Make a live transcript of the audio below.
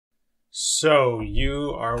So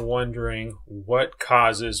you are wondering what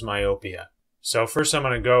causes myopia. So first I'm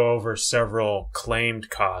going to go over several claimed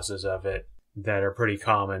causes of it that are pretty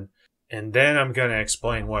common. And then I'm going to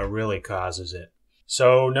explain what really causes it.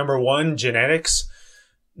 So number one, genetics.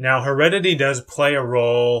 Now heredity does play a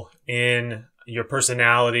role in your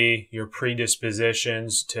personality, your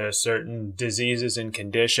predispositions to certain diseases and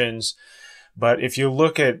conditions. But if you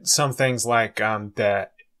look at some things like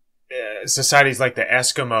societies like the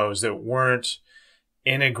Eskimos that weren't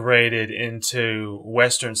integrated into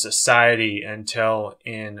Western society until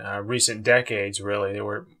in recent decades, really. They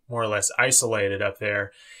were more or less isolated up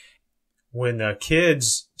there. When the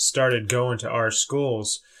kids started going to our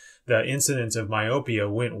schools, the incidence of myopia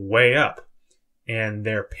went way up, and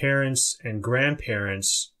their parents and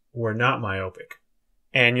grandparents were not myopic.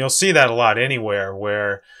 And you'll see that a lot anywhere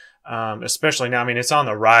where, especially now, I mean, it's on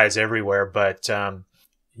the rise everywhere, but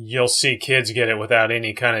you'll see kids get it without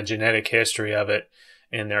any kind of genetic history of it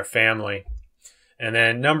in their family. And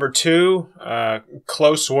then number two,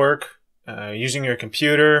 close work, using your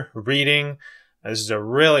computer, reading. This is a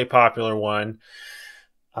really popular one.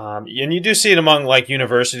 And you do see it among like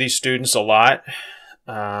university students a lot.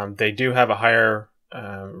 They do have a higher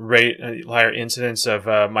higher incidence of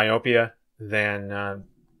myopia than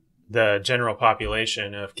the general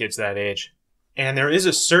population of kids that age. And there is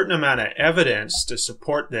a certain amount of evidence to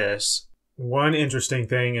support this. One interesting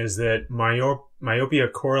thing is that myopia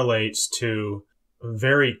correlates to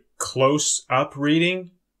very close-up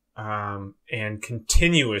reading and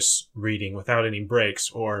continuous reading without any breaks,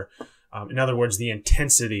 or in other words, the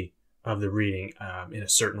intensity of the reading in a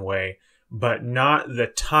certain way, but not the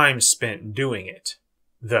time spent doing it,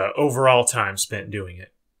 the overall time spent doing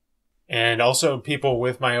it. And also people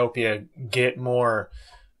with myopia get more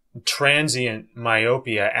transient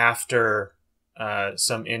myopia after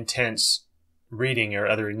some intense reading or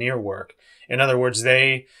other near work. In other words,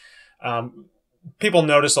 people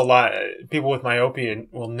notice a lot, people with myopia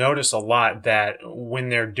will notice a lot that when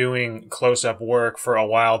they're doing close-up work for a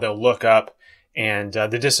while, they'll look up and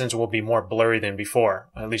the distance will be more blurry than before,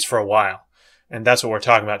 at least for a while. And that's what we're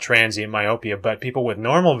talking about, transient myopia. But people with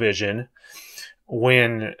normal vision,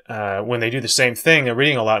 when they do the same thing, they're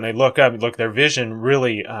reading a lot and they look up, their vision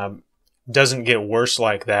really doesn't get worse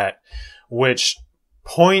like that, which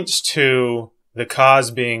points to the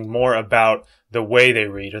cause being more about the way they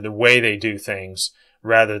read or the way they do things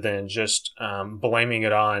rather than just blaming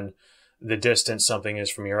it on the distance something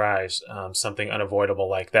is from your eyes, something unavoidable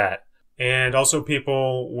like that. And also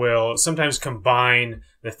people will sometimes combine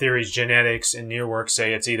the theories genetics and near work,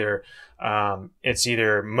 say it's either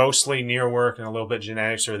mostly near work and a little bit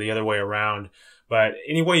genetics or the other way around. But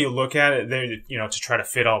any way you look at it, to try to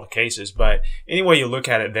fit all the cases, but any way you look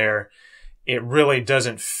at it there, it really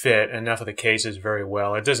doesn't fit enough of the cases very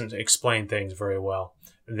well. It doesn't explain things very well.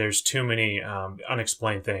 There's too many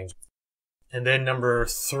unexplained things. And then number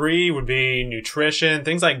three would be nutrition.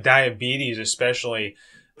 Things like diabetes, especially.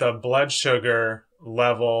 The blood sugar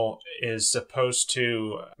level is supposed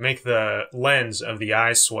to make the lens of the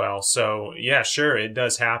eye swell. So yeah, sure, it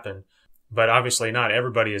does happen. But obviously not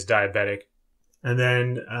everybody is diabetic. And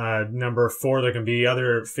then number four, there can be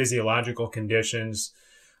other physiological conditions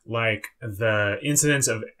like the incidence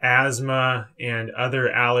of asthma and other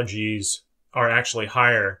allergies are actually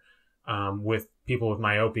higher with people with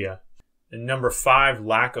myopia. And number five,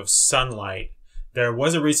 lack of sunlight. There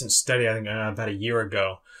was a recent study, I think about a year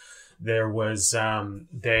ago. There was,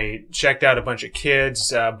 they checked out a bunch of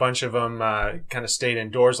kids, a bunch of them kind of stayed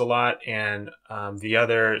indoors a lot, and the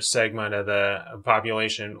other segment of the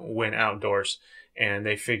population went outdoors. And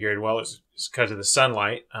they figured, well, it's because of the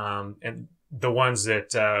sunlight. And the ones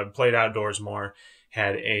that played outdoors more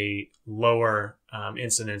had a lower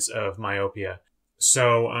incidence of myopia.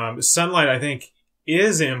 So sunlight, I think,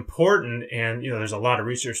 is important, and there's a lot of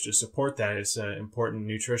research to support that. It's an important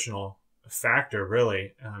nutritional factor,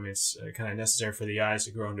 really. It's kind of necessary for the eyes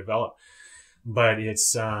to grow and develop, but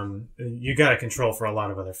it's you got to control for a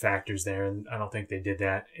lot of other factors there, and I don't think they did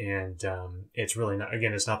that. And it's really not.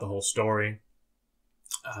 Again, it's not the whole story.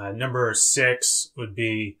 Number six would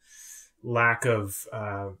be lack of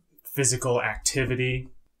physical activity.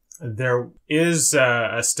 There is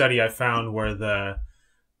a study I found where the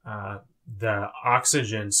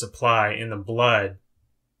oxygen supply in the blood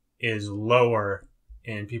is lower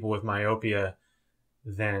in people with myopia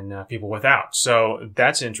than people without. So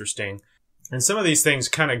that's interesting. And some of these things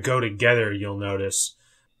kind of go together, you'll notice.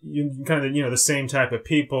 You kind of, the same type of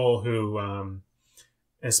people who,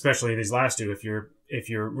 especially these last two, if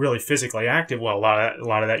you're really physically active, well, a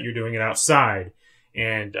lot of that you're doing it outside.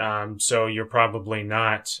 And so you're probably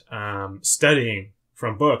not studying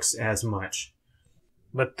from books as much.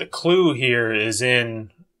 But the clue here is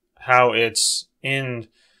in how it's in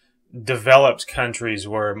developed countries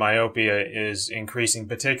where myopia is increasing,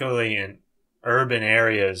 particularly in urban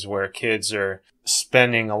areas where kids are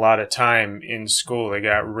spending a lot of time in school. They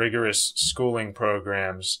got rigorous schooling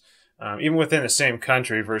programs. Even within the same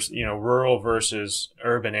country, versus rural versus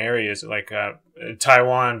urban areas, like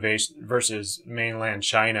Taiwan versus mainland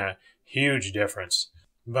China, huge difference.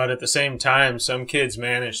 But at the same time, some kids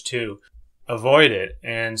manage to avoid it,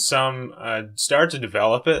 and some start to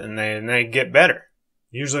develop it, and they get better.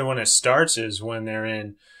 Usually, when it starts is when they're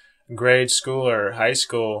in grade school or high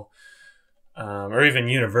school, or even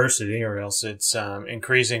university, or else it's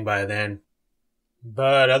increasing by then.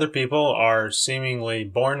 But other people are seemingly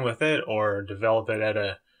born with it or develop it at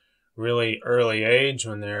a really early age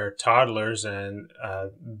when they're toddlers, and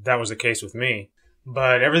that was the case with me.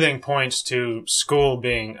 But everything points to school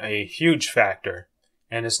being a huge factor.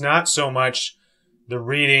 And it's not so much the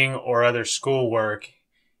reading or other schoolwork,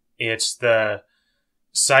 it's the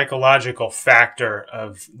psychological factor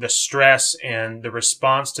of the stress and the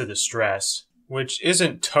response to the stress, which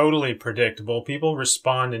isn't totally predictable. People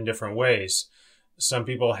respond in different ways. Some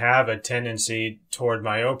people have a tendency toward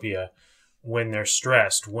myopia when they're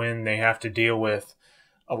stressed, when they have to deal with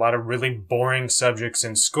a lot of really boring subjects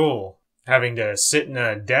in school, having to sit in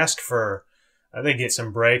a desk for, they get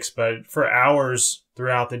some breaks, but for hours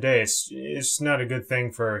throughout the day. It's not a good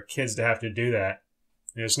thing for kids to have to do that.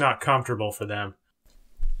 It's not comfortable for them.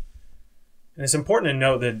 And it's important to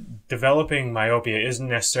note that developing myopia isn't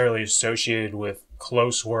necessarily associated with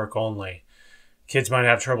close work only. Kids might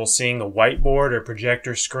have trouble seeing the whiteboard or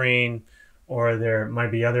projector screen, or there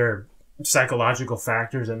might be other psychological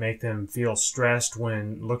factors that make them feel stressed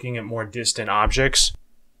when looking at more distant objects.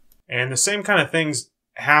 And the same kind of things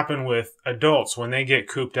happen with adults when they get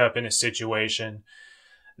cooped up in a situation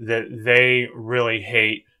that they really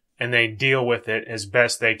hate, and they deal with it as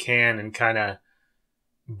best they can and kind of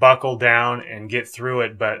buckle down and get through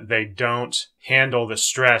it, but they don't handle the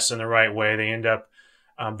stress in the right way. They end up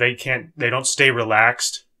they don't stay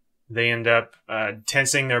relaxed. They end up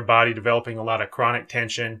tensing their body, developing a lot of chronic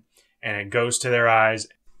tension, and it goes to their eyes.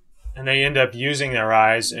 And they end up using their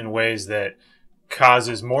eyes in ways that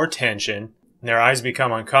causes more tension. Their eyes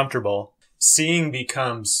become uncomfortable. Seeing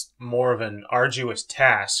becomes more of an arduous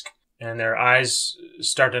task, and their eyes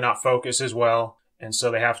start to not focus as well. And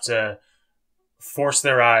so they have to force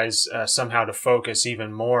their eyes somehow to focus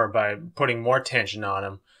even more by putting more tension on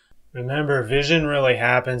them. Remember, vision really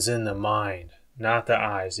happens in the mind, not the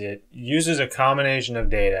eyes. It uses a combination of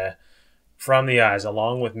data from the eyes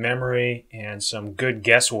along with memory and some good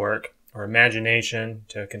guesswork or imagination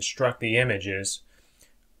to construct the images.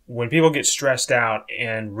 When people get stressed out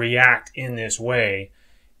and react in this way,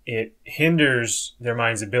 it hinders their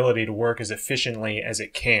mind's ability to work as efficiently as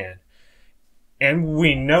it can. And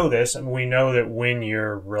we know this, and we know that when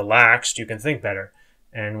you're relaxed, you can think better.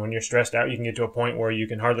 And when you're stressed out, you can get to a point where you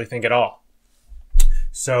can hardly think at all.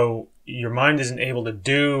 So your mind isn't able to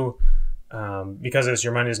do, because of this,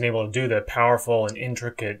 your mind isn't able to do the powerful and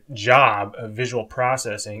intricate job of visual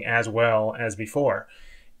processing as well as before.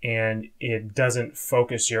 And it doesn't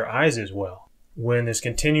focus your eyes as well. When this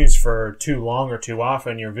continues for too long or too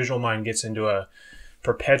often, your visual mind gets into a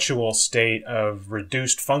perpetual state of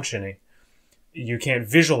reduced functioning. You can't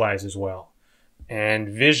visualize as well. And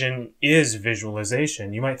vision is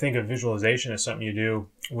visualization. You might think of visualization as something you do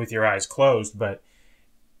with your eyes closed, but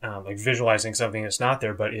like visualizing something that's not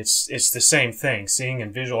there, but it's the same thing. Seeing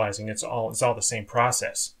and visualizing, it's all the same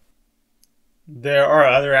process. There are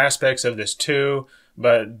other aspects of this too,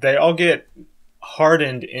 but they all get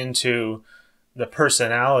hardened into the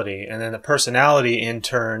personality, and then the personality in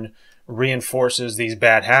turn reinforces these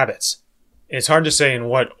bad habits. It's hard to say in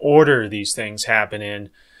what order these things happen in.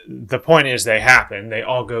 The point is they happen. They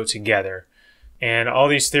all go together. And all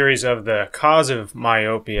these theories of the cause of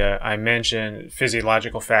myopia, I mentioned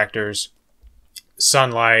physiological factors,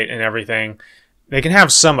 sunlight and everything, they can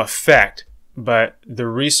have some effect, but the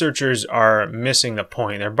researchers are missing the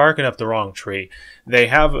point. They're barking up the wrong tree. They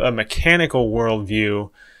have a mechanical worldview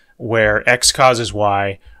where X causes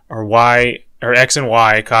Y, or X and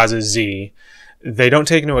Y causes Z. They don't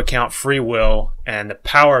take into account free will and the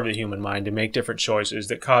power of the human mind to make different choices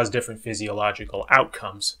that cause different physiological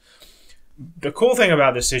outcomes. The cool thing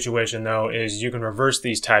about this situation, though, is you can reverse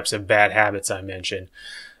these types of bad habits I mentioned.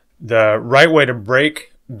 The right way to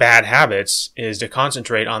break bad habits is to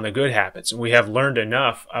concentrate on the good habits. We have learned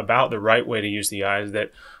enough about the right way to use the eyes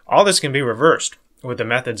that all this can be reversed with the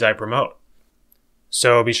methods I promote.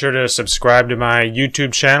 So be sure to subscribe to my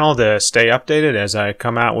YouTube channel to stay updated as I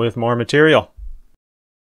come out with more material.